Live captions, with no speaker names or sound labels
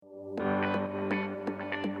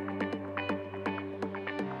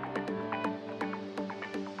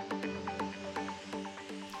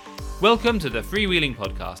Welcome to the Freewheeling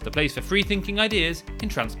Podcast, a place for free-thinking ideas in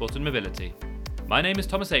transport and mobility. My name is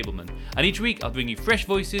Thomas Abelman, and each week I'll bring you fresh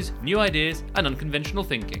voices, new ideas, and unconventional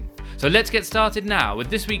thinking. So let's get started now with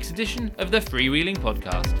this week's edition of the Freewheeling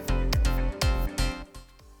Podcast.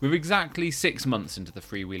 We're exactly 6 months into the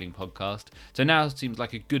Freewheeling Podcast, so now seems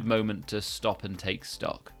like a good moment to stop and take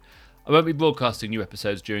stock. I won't be broadcasting new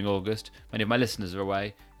episodes during August. Many of my listeners are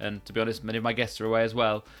away, and to be honest, many of my guests are away as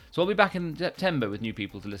well. So I'll be back in September with new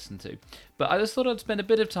people to listen to. But I just thought I'd spend a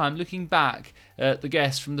bit of time looking back at the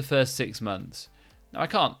guests from the first 6 months. Now, I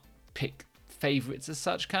can't pick favourites as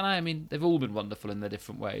such, can I? I mean, they've all been wonderful in their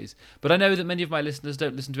different ways. But I know that many of my listeners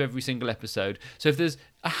don't listen to every single episode. So if there's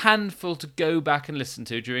a handful to go back and listen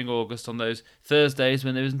to during August on those Thursdays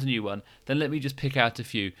when there isn't a new one, then let me just pick out a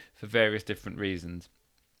few for various different reasons.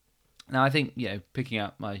 Now, I think, picking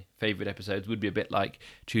out my favourite episodes would be a bit like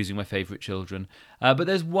choosing my favourite children. But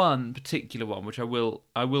there's one particular one which I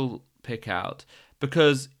will pick out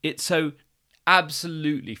because it so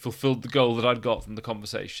absolutely fulfilled the goal that I'd got from the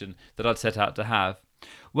conversation that I'd set out to have.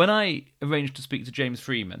 When I arranged to speak to James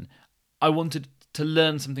Freeman, I wanted to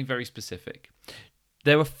learn something very specific.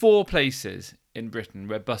 There are 4 places in Britain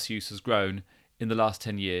where bus use has grown in the last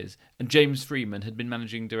 10 years, and James Freeman had been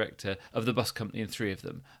managing director of the bus company in 3 of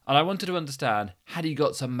them. And I wanted to understand, had he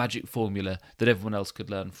got some magic formula that everyone else could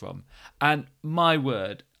learn from? And my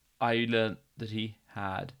word, I learnt that he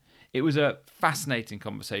had. It was a fascinating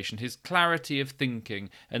conversation. His clarity of thinking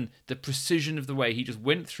and the precision of the way he just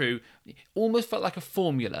went through almost felt like a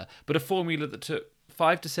formula, but a formula that took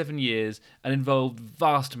 5 to 7 years and involved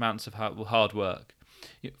vast amounts of hard work.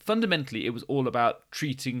 Fundamentally, it was all about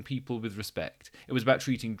treating people with respect. It was about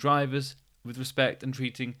treating drivers with respect and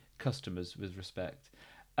treating customers with respect.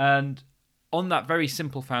 And on that very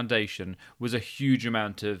simple foundation was a huge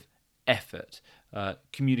amount of effort,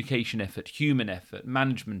 communication effort, human effort,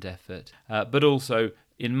 management effort, but also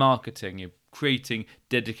in marketing, creating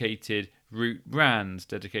dedicated route brands,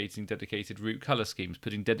 dedicated route colour schemes,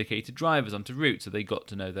 putting dedicated drivers onto routes so they got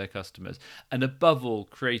to know their customers, and above all,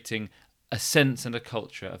 creating a sense and a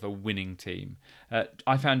culture of a winning team.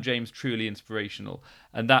 I found James truly inspirational,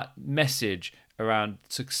 and that message around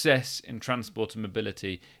success in transport and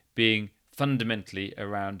mobility being fundamentally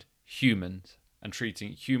around humans and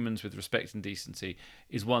treating humans with respect and decency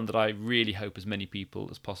is one that I really hope as many people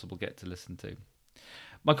as possible get to listen to.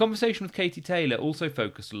 My conversation with Katie Taylor also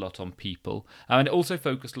focused a lot on people, and it also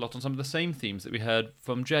focused a lot on some of the same themes that we heard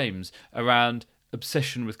from James around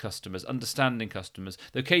obsession with customers, understanding customers,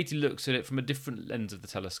 though Katie looks at it from a different lens of the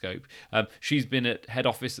telescope. She's been at head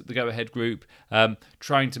office at the Go Ahead Group,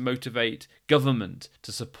 trying to motivate government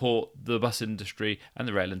to support the bus industry and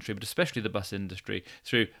the rail industry, but especially the bus industry,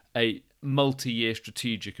 through a multi-year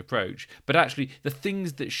strategic approach. But actually, the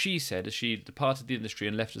things that she said as she departed the industry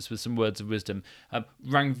and left us with some words of wisdom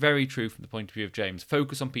rang very true from the point of view of James.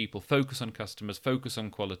 Focus on people, focus on customers, focus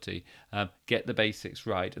on quality, get the basics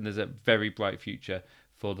right, and there's a very bright future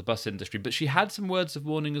for the bus industry. But she had some words of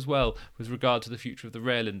warning as well with regard to the future of the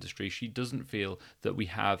rail industry. She doesn't feel that we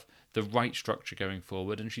have the right structure going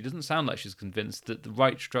forward, and she doesn't sound like she's convinced that the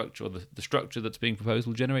right structure, or the structure that's being proposed,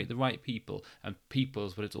 will generate the right people, and people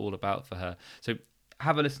is what it's all about for her. So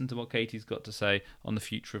have a listen to what Katie's got to say on the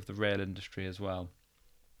future of the rail industry as well.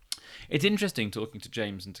 It's interesting talking to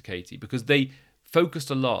James and to Katie because they focused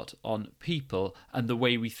a lot on people and the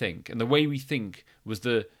way we think. And the way we think was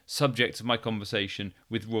the subject of my conversation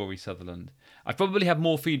with Rory Sutherland. I probably have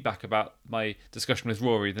more feedback about my discussion with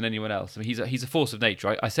Rory than anyone else. I mean, he's a force of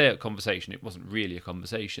nature. I say a conversation, it wasn't really a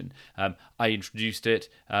conversation. I introduced it,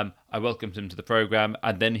 I welcomed him to the programme,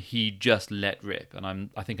 and then he just let rip. And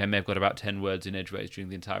I think I may have got about 10 words in edgeways during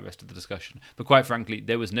the entire rest of the discussion. But quite frankly,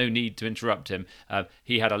 there was no need to interrupt him.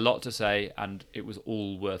 He had a lot to say, and it was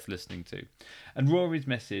all worth listening to. And Rory's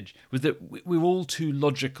message was that we're all too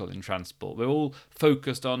logical in transport. We're all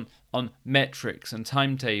focused on metrics and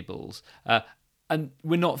timetables, and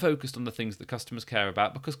we're not focused on the things that customers care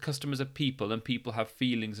about, because customers are people and people have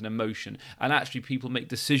feelings and emotion, and actually people make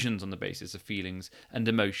decisions on the basis of feelings and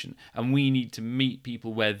emotion, and we need to meet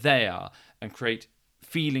people where they are and create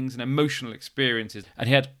feelings and emotional experiences. And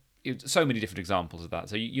he had so many different examples of that,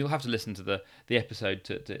 so you'll have to listen to the episode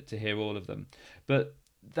to hear all of them. But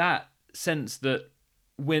that sense that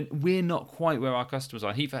when we're not quite where our customers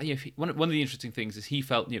are, one of the interesting things is he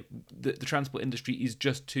felt the transport industry is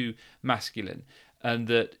just too masculine, and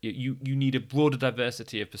that you need a broader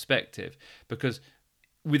diversity of perspective, because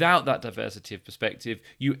without that diversity of perspective,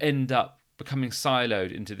 you end up becoming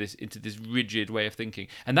siloed into this rigid way of thinking.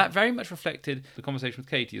 And that very much reflected the conversation with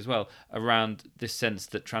Katie as well, around this sense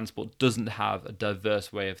that transport doesn't have a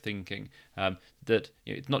diverse way of thinking. that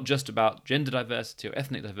it's not just about gender diversity or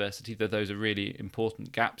ethnic diversity, though those are really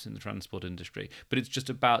important gaps in the transport industry, but it's just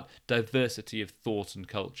about diversity of thought and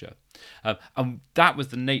culture. And that was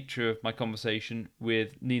the nature of my conversation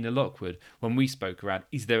with Nina Lockwood when we spoke around,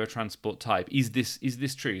 is there a transport type? Is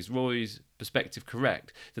this true? Is Roy's perspective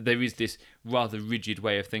correct? That there is this rather rigid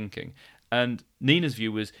way of thinking. And Nina's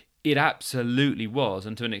view was, it absolutely was,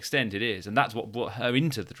 and to an extent it is. And that's what brought her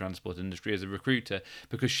into the transport industry as a recruiter,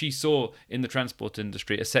 because she saw in the transport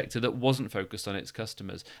industry a sector that wasn't focused on its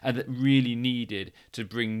customers and that really needed to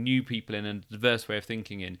bring new people in and a diverse way of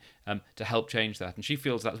thinking in to help change that. And she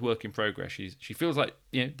feels that's work in progress. She feels like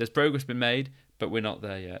there's progress been made, but we're not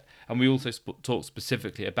there yet. And we also talk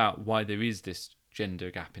specifically about why there is this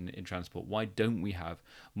gender gap in transport. Why don't we have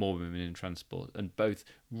more women in transport? And both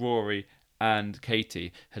Rory and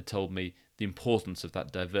Katie had told me the importance of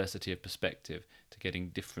that diversity of perspective to getting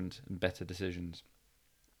different and better decisions.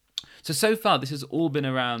 So far, this has all been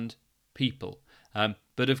around people.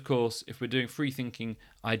 But of course, if we're doing free thinking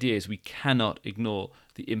ideas, we cannot ignore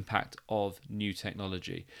the impact of new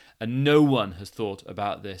technology. And no one has thought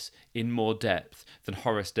about this in more depth than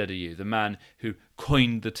Horace Dediu, the man who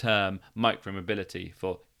coined the term micromobility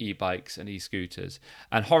for e-bikes and e-scooters.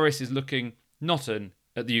 And Horace is looking not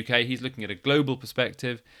at the UK, he's looking at a global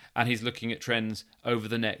perspective, and he's looking at trends over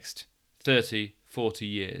the next 30, 40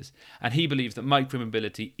 years. And he believes that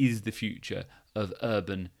micromobility is the future of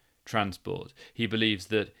urban transport. He believes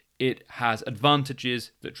that it has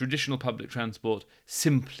advantages that traditional public transport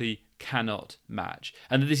simply cannot match.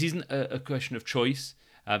 And that this isn't a question of choice.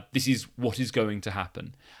 This is what is going to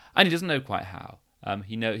happen. And he doesn't know quite how.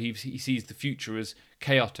 He sees the future as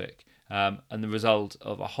chaotic. And the result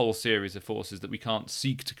of a whole series of forces that we can't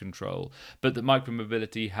seek to control, but that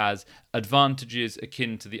micromobility has advantages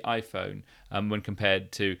akin to the iPhone when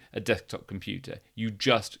compared to a desktop computer. You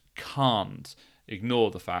just can't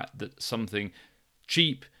ignore the fact that something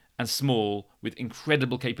cheap and small with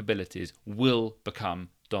incredible capabilities will become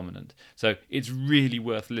dominant. So it's really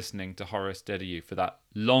worth listening to Horace Dediu for that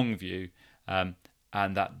long view and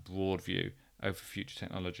that broad view over future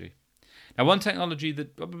technology. Now, one technology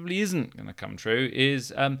that probably isn't going to come true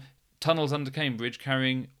is tunnels under Cambridge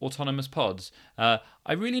carrying autonomous pods. I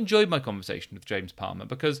really enjoyed my conversation with James Palmer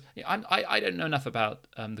because I don't know enough about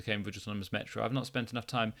the Cambridge Autonomous Metro. I've not spent enough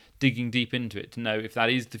time digging deep into it to know if that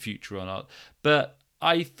is the future or not. But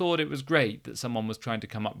I thought it was great that someone was trying to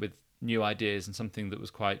come up with new ideas and something that was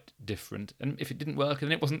quite different. And if it didn't work,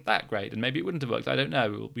 then it wasn't that great, and maybe it wouldn't have worked. I don't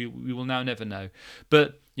know. We will now never know.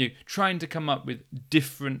 But trying to come up with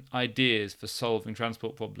different ideas for solving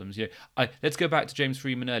transport problems. Let's go back to James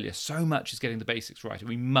Freeman earlier. So much is getting the basics right, and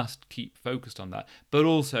we must keep focused on that. But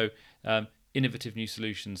also innovative new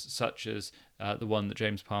solutions, such as the one that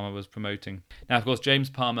James Palmer was promoting. Now, of course, James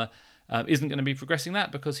Palmer isn't going to be progressing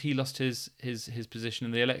that because he lost his position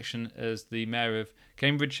in the election as the mayor of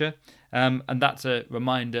Cambridgeshire. And that's a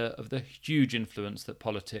reminder of the huge influence that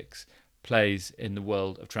politics plays in the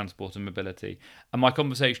world of transport and mobility. And my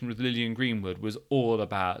conversation with Lillian Greenwood was all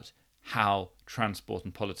about how transport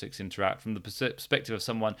and politics interact from the perspective of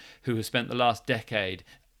someone who has spent the last decade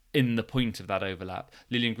in the point of that overlap.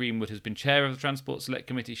 Lillian Greenwood has been chair of the Transport Select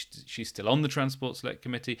Committee. She's still on the Transport Select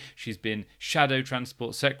Committee. She's been Shadow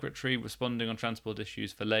Transport Secretary, responding on transport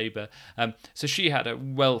issues for Labour. So she had a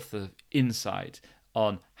wealth of insight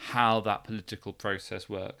on how that political process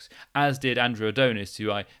works, as did Andrew Adonis, who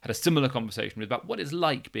I had a similar conversation with about what it's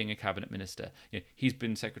like being a cabinet minister. He's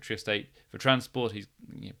been Secretary of State for Transport. He's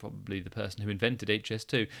probably the person who invented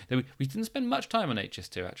HS2. We didn't spend much time on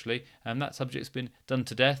HS2, actually, and that subject's been done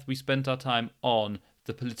to death. We spent our time on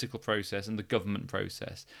the political process and the government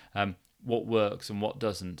process, what works and what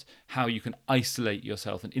doesn't, how you can isolate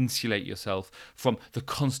yourself and insulate yourself from the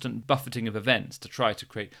constant buffeting of events to try to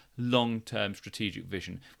create long-term strategic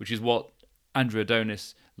vision, which is what Andrew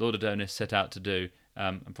Adonis, Lord Adonis, set out to do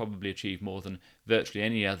and probably achieved more than virtually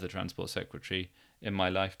any other Transport Secretary in my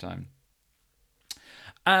lifetime.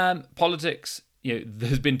 Politics,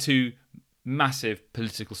 there's been two massive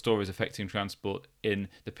political stories affecting transport in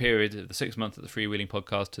the period of the 6 months that the Freewheeling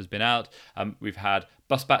Podcast has been out. We've had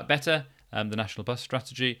Bus Back Better, the National Bus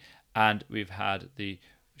Strategy, and we've had the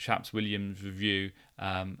Shapps-Williams Review,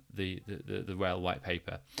 the Rail White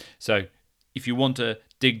Paper. So if you want to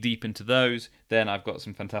dig deep into those, then I've got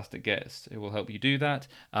some fantastic guests who will help you do that.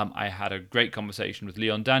 I had a great conversation with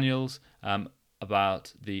Leon Daniels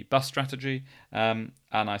about the bus strategy, and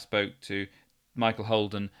I spoke to Michael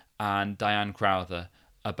Holden and Diane Crowther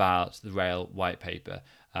about the Rail White Paper.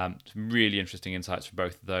 Some really interesting insights from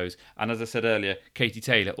both of those. And as I said earlier, Katie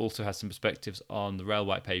Taylor also has some perspectives on the Rail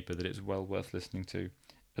White Paper that it's well worth listening to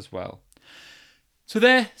as well. So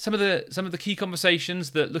there, some of the key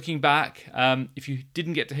conversations that, looking back, if you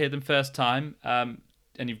didn't get to hear them first time, and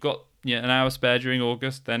you've got an hour spare during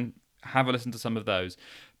August, then have a listen to some of those.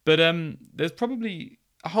 But there's probably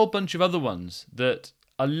a whole bunch of other ones that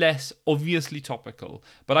are less obviously topical.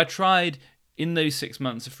 But I tried in those 6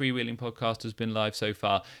 months the Freewheeling Podcast has been live so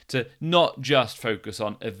far to not just focus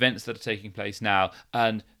on events that are taking place now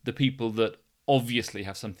and the people that obviously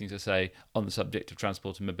have something to say on the subject of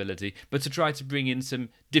transport and mobility, but to try to bring in some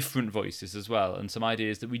different voices as well and some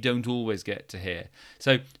ideas that we don't always get to hear.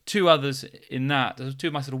 So two others in that, two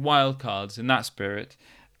of my sort of wild cards in that spirit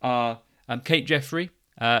are Kate Jeffrey,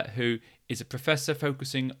 who is a professor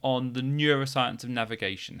focusing on the neuroscience of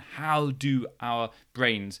navigation. How do our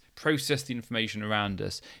brains process the information around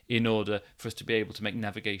us in order for us to be able to make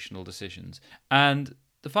navigational decisions? And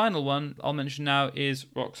the final one I'll mention now is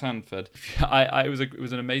Rock Sanford. It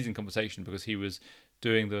was an amazing conversation because he was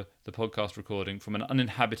doing the podcast recording from an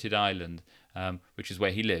uninhabited island, which is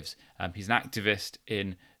where he lives. He's an activist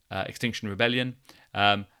in Extinction Rebellion,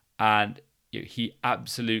 and he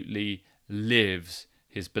absolutely lives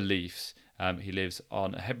his beliefs. He lives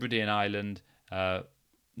on a Hebridean island,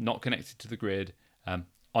 not connected to the grid,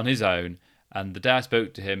 on his own. And the day I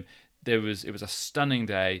spoke to him, it was a stunning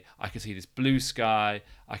day. I could see this blue sky.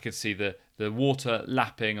 I could see the water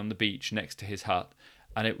lapping on the beach next to his hut,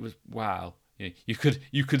 and it was wow. You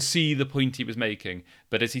could see the point he was making.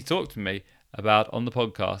 But as he talked to me about on the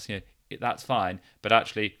podcast, that's fine. But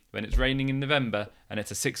actually, when it's raining in November and it's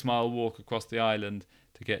a 6-mile walk across the island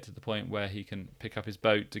to get to the point where he can pick up his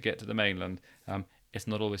boat to get to the mainland, it's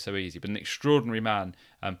not always so easy. But an extraordinary man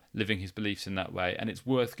living his beliefs in that way. And it's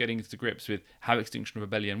worth getting to grips with how Extinction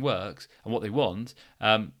Rebellion works and what they want,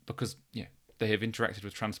 because they have interacted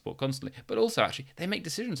with transport constantly. But also, actually, they make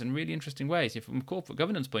decisions in really interesting ways. From a corporate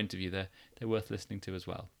governance point of view, they're worth listening to as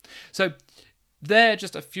well. So they're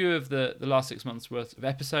just a few of the last 6 months worth of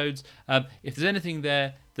episodes. If there's anything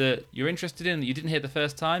there that you're interested in that you didn't hear the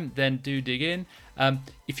first time, then do dig in.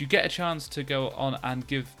 If you get a chance to go on and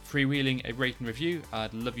give Freewheeling a rate and review,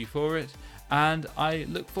 I'd love you for it. And I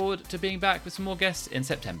look forward to being back with some more guests in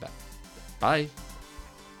September. Bye.